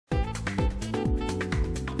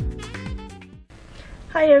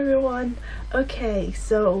Hi everyone. Okay,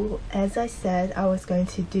 so as I said, I was going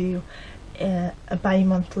to do a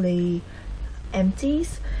bi-monthly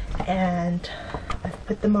empties, and I've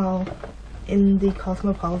put them all in the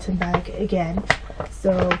Cosmopolitan bag again.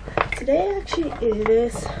 So today actually it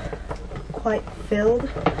is quite filled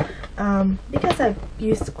because I've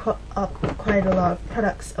used up quite a lot of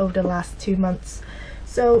products over the last 2 months.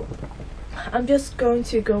 So I'm just going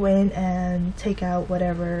to go in and take out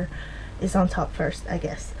whatever is on top first, I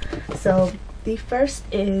guess. So the first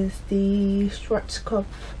is the Schwarzkopf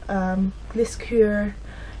Gliscure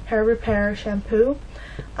hair repair shampoo.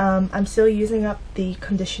 I'm still using up the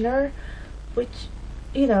conditioner, which,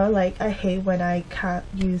 you know, like, I hate when I can't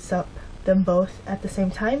use up them both at the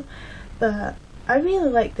same time, but I really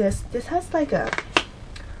like this. This has like a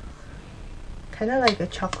kind of like a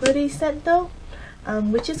chocolatey scent though,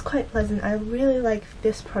 which is quite pleasant. I really like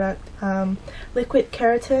this product. Liquid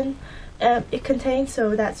keratin it contains,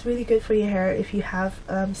 so that's really good for your hair if you have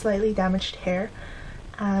slightly damaged hair,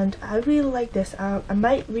 and I really like this. I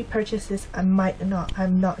might repurchase this, I might not,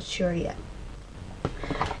 I'm not sure yet.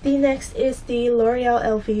 The next is the L'Oreal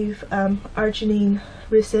Elvive Arginine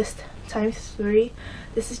Resist ×3.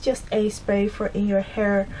 This is just a spray for in your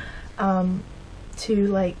hair to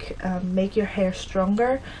like make your hair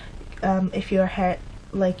stronger. If your hair,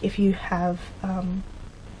 like, if you have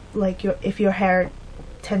if your hair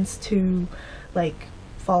tends to like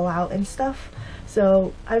fall out and stuff.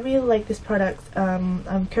 So I really like this product.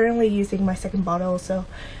 I'm currently using my second bottle, so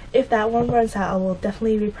if that one runs out I will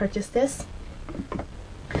definitely repurchase this.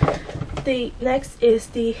 The next is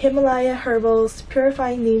the Himalaya Herbals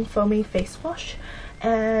Purifying Neem Foaming Face Wash,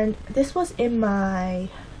 and this was in my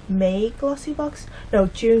May glossy box, no,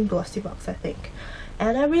 June glossy box I think,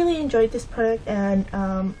 and I really enjoyed this product, and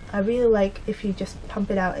I really like if you just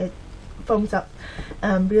pump it out, it foams up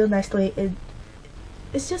real nicely.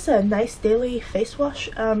 It's just a nice daily face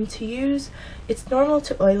wash to use. It's normal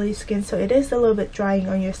to oily skin, so it is a little bit drying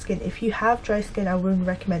on your skin. If you have dry skin, I wouldn't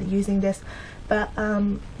recommend using this, but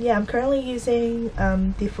yeah, I'm currently using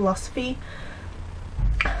the Philosophy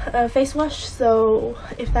face wash, so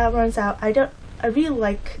if that runs out, I really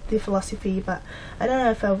like the Philosophy, but I don't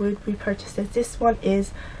know if I would repurchase it. This one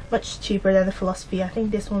is much cheaper than the Philosophy. I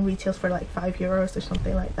think this one retails for like €5 or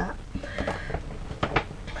something like that.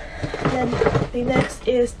 Then the next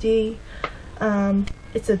is the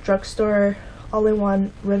it's a drugstore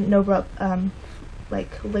all-in-one no rub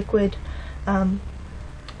like liquid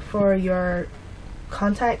for your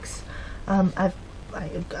contacts. I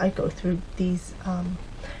go through these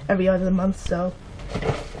every other month, so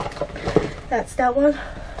that's that one.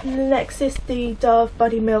 The next is the Dove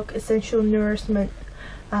Body Milk Essential Nourishment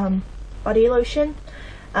body lotion.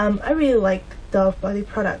 I really like Dove body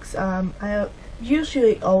products. I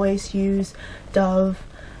usually always use Dove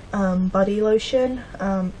body lotion,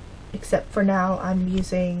 except for now I'm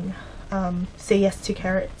using Say Yes to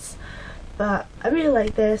Carrots, but I really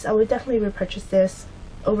like this. I would definitely repurchase this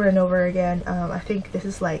over and over again. I think this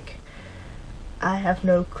is like, I have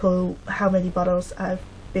no clue how many bottles I've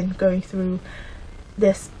been going through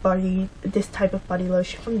this type of body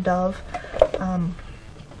lotion from Dove.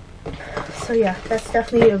 So yeah, that's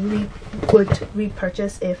definitely a good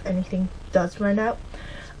repurchase if anything does run out.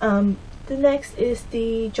 The next is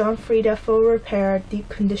the John Frieda Full Repair Deep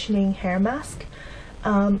Conditioning Hair Mask.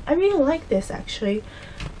 I really like this actually.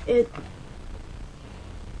 It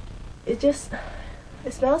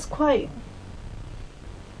smells quite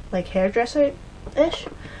like hairdresser-ish.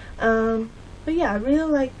 But yeah, I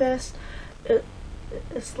really like this.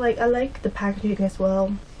 It's like, I like the packaging as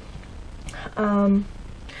well.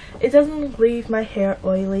 It doesn't leave my hair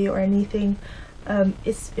oily or anything.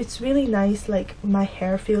 It's really nice. Like, my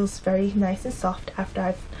hair feels very nice and soft after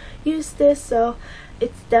I've used this, so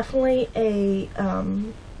it's definitely a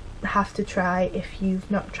have to try if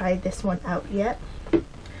you've not tried this one out yet.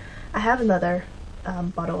 I have another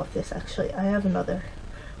bottle of this actually. I have another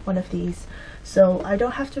one of these, so I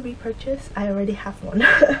don't have to repurchase. I already have one.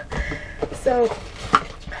 So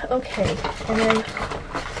okay, and then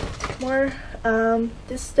more.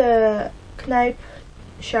 This is the Kneipp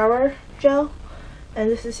shower gel,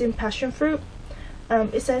 and this is in passion fruit.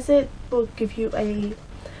 It says it will give you a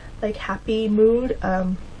like happy mood.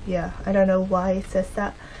 Yeah, I don't know why it says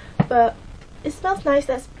that, but it smells nice.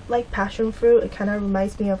 That's like passion fruit. It kind of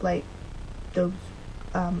reminds me of like those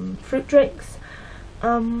fruit drinks.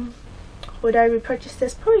 Would I repurchase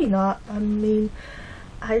this? Probably not. I mean,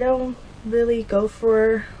 I don't really go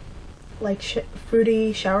for like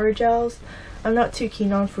fruity shower gels. I'm not too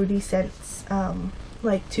keen on fruity scents,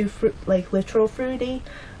 like literal fruity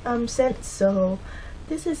scents, so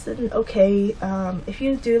this is an okay, if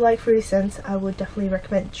you do like fruity scents, I would definitely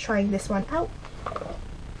recommend trying this one out.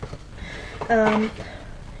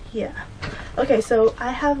 Yeah. Okay, so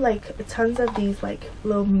I have like tons of these like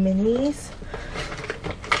little minis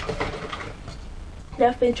that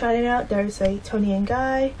I've been trying out. There's a Toni &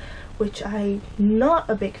 Guy, which I'm not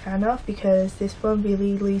a big fan of because this one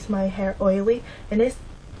really leaves my hair oily, and it's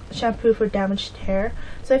shampoo for damaged hair.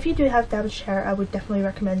 So if you do have damaged hair, I would definitely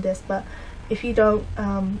recommend this, but if you don't,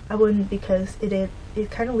 I wouldn't, because it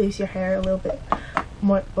kind of leaves your hair a little bit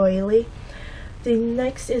more oily. The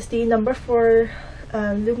next is the number 4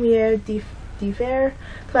 Lumiere de Verre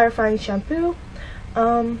clarifying shampoo.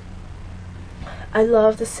 I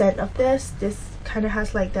love the scent of this. This kind of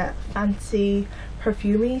has like that fancy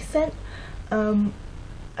perfumey scent.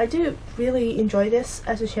 I do really enjoy this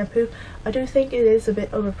as a shampoo. I do think it is a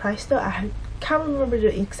bit overpriced though. I can't remember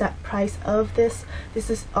the exact price of this. This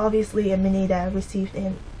is obviously a mini that I received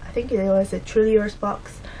in, I think it was a Trilliers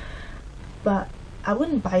box, but I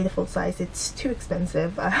wouldn't buy the full size. It's too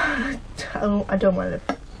expensive. I don't want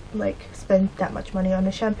to like spend that much money on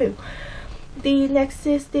a shampoo. The next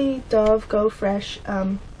is the Dove Go Fresh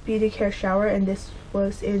Beauty Care Shower, and this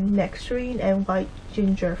was in nectarine and white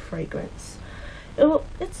ginger fragrance.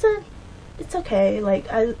 It's okay. Like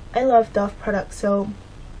I love Dove products, so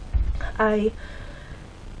I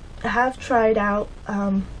have tried out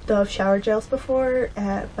Dove shower gels before,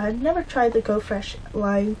 but I've never tried the Go Fresh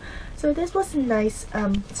line. So this was a nice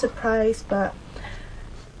surprise, but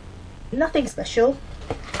nothing special.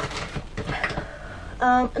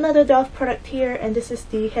 Another Dove product here, and this is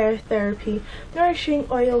the Hair Therapy Nourishing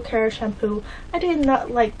Oil Care Shampoo. I did not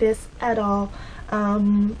like this at all.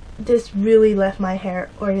 This really left my hair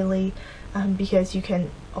oily, because you can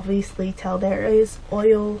obviously tell there is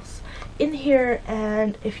oils in here,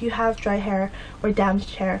 and if you have dry hair or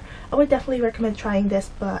damaged hair, I would definitely recommend trying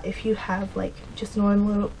this. But if you have like just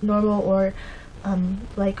normal or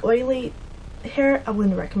like oily hair, I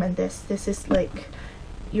wouldn't recommend this. This is like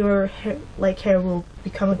your hair will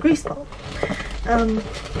become a grease ball.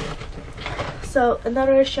 So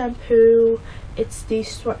another shampoo, it's the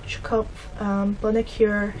Schwarzkopf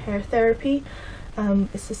Bonacure Hair Therapy.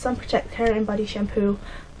 It's the Sun Protect Hair and Body Shampoo.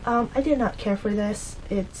 I did not care for this.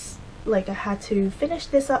 It's like I had to finish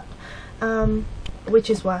this up, which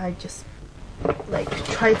is why I just like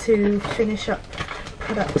try to finish up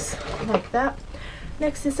products like that.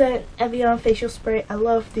 Next is an Evian facial spray. I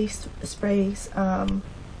love these sprays.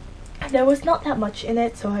 There was not that much in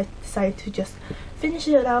it, so I decided to just finish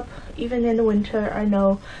it up. Even in the winter, I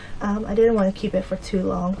know I didn't want to keep it for too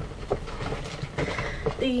long.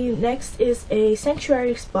 The next is a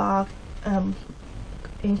Sanctuary Spa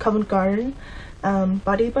in Covent Garden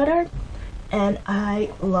body butter, and I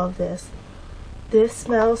love this. This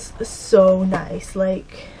smells so nice.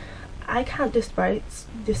 Like, I can't describe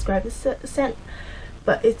the scent,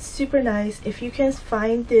 but it's super nice. If you can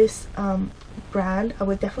find this brand, I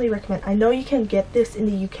would definitely recommend. I know you can get this in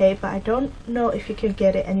the UK, but I don't know if you can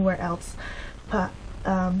get it anywhere else. But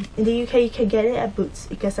in the UK you can get it at Boots,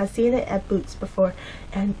 because I've seen it at Boots before,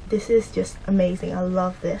 and this is just amazing. I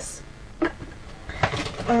love this.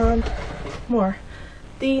 More.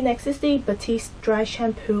 The next is the Batiste Dry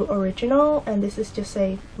Shampoo Original, and this is just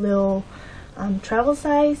a little travel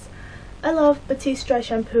size. I love Batiste Dry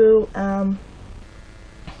Shampoo. And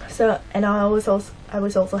I was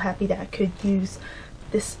also happy that I could use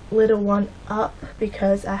this little one up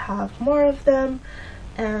because I have more of them.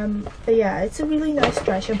 But yeah, it's a really nice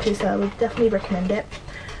dry shampoo, so I would definitely recommend it.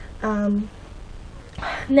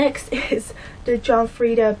 Next is the John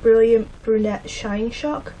Frieda Brilliant Brunette Shine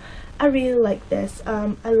Shock. I really like this.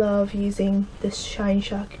 I love using this Shine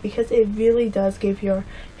Shock because it really does give your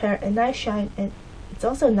hair a nice shine, and it's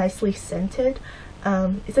also nicely scented.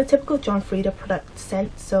 It's a typical John Frieda product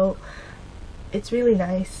scent, so it's really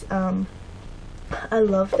nice. I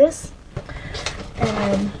love this,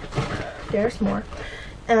 and there's more.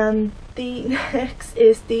 The next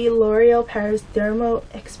is the L'Oreal Paris Dermo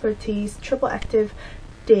Expertise Triple Active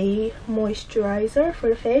Day Moisturizer for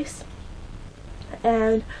the face,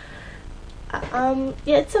 and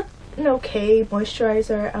yeah, it's an okay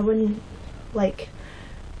moisturizer. I wouldn't like,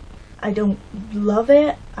 I don't love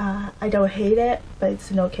it, I don't hate it, but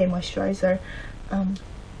it's an okay moisturizer. I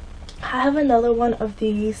have another one of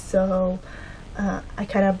these, so I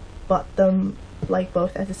kind of bought them like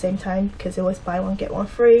both at the same time because it was buy one get one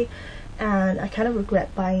free, and I kind of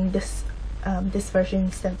regret buying this this version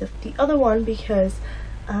instead of the other one because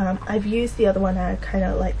I've used the other one and I kind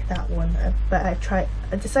of like that one, but I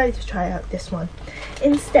decided to try out this one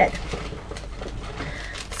instead.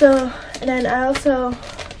 So, and then I also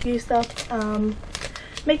used up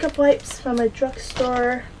makeup wipes from a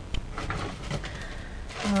drugstore,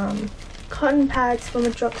 cotton pads from a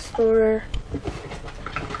drugstore.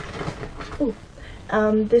 Ooh.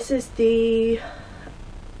 This is the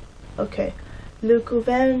Le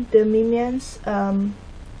Couvent de Mimiens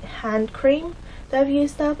hand cream that I've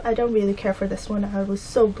used up. I don't really care for this one. I was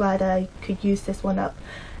so glad I could use this one up.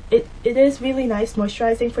 It is really nice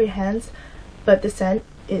moisturizing for your hands, but the scent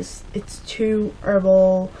it's too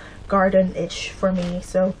herbal garden-ish for me,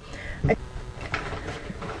 so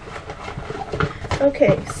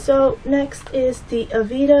okay, so next is the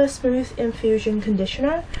Aveda Smooth Infusion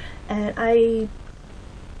Conditioner, and I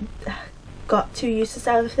got 2 uses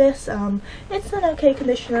out of this. It's an okay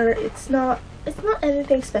conditioner. It's not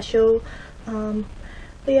anything special, but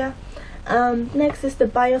yeah. Next is the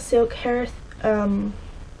BioSilk hair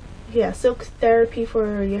silk therapy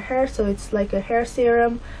for your hair, so it's like a hair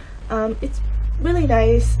serum. It's really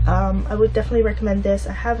nice. I would definitely recommend this.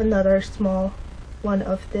 I have another small one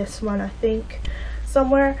of this one, I think,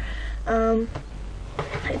 somewhere.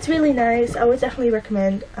 It's really nice. I would definitely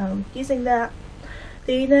recommend using that.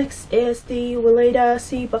 The next is the Weleda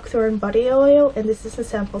Sea Buckthorn Body Oil, and this is a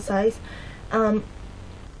sample size.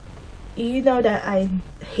 You know that I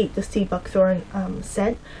hate the sea buckthorn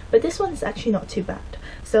scent, but this one is actually not too bad.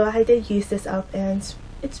 So I did use this up, and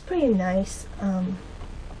it's pretty nice.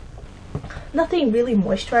 Nothing really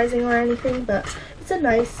moisturizing or anything, but it's a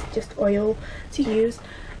nice just oil to use.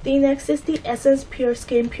 The next is the Essence Pure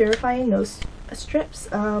Skin Purifying Nose Strips.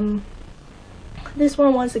 This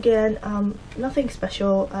one, once again, nothing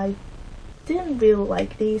special. I didn't really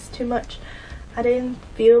like these too much. I didn't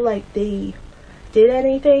feel like they did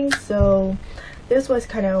anything, so this was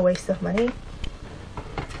kind of a waste of money.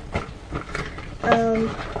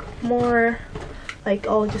 More like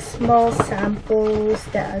all the small samples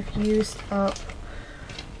that I've used up.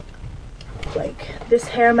 Like this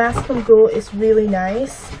hair mask from Go is really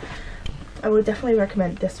nice. I would definitely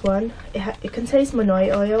recommend this one. It contains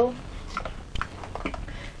Monoi oil.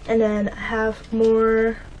 And then I have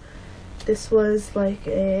more. This was like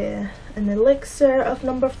an elixir of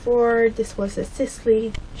number 4. This was a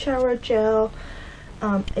Sisley shower gel,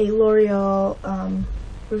 a L'Oreal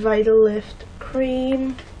Revitalift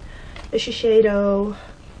cream, a Shiseido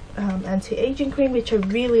anti-aging cream, which I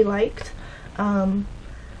really liked.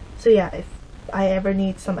 So yeah, if I ever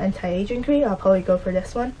need some anti-aging cream, I'll probably go for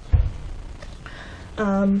this one.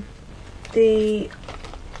 The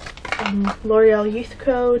L'Oreal Youth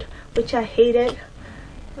Code, which I hated.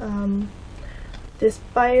 This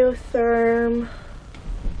Biotherm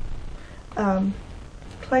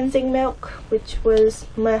cleansing milk, which was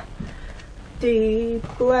meh. The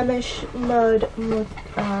Blemish Mud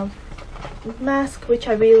mask, which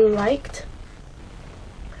I really liked.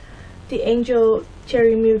 The Angel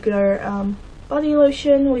Cherry Mugler body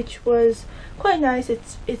lotion, which was quite nice.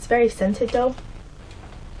 It's very scented though.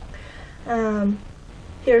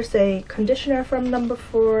 Here's a conditioner from number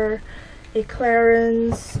 4, a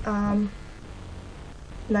Clarins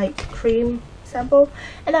night cream sample,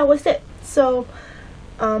 and that was it. So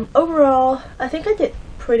overall, I think I did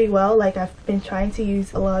pretty well. Like, I've been trying to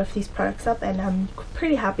use a lot of these products up, and I'm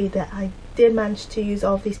pretty happy that I did manage to use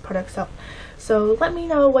all of these products up. So let me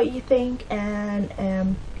know what you think,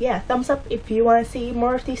 and yeah, thumbs up if you want to see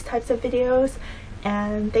more of these types of videos.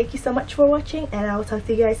 And thank you so much for watching, and I'll talk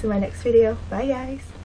to you guys in my next video. Bye guys.